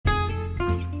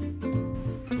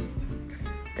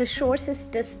The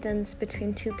shortest distance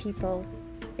between two people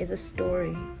is a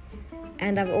story.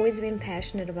 And I've always been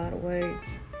passionate about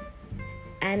words.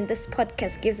 And this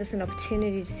podcast gives us an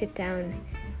opportunity to sit down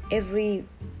every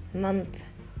month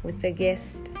with a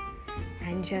guest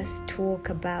and just talk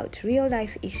about real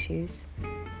life issues,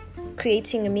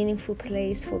 creating a meaningful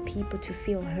place for people to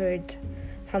feel heard,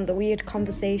 from the weird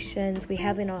conversations we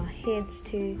have in our heads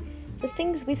to the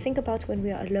things we think about when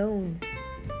we are alone.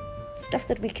 Stuff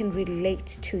that we can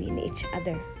relate to in each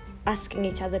other, asking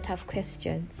each other tough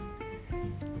questions,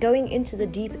 going into the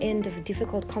deep end of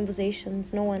difficult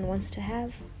conversations no one wants to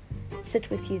have.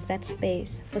 Sit with you is that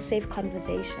space for safe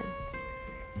conversations,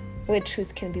 where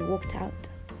truth can be walked out,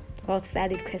 whilst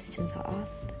valid questions are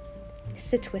asked.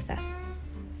 Sit with us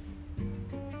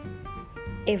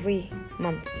every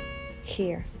month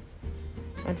here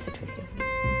on Sit With You.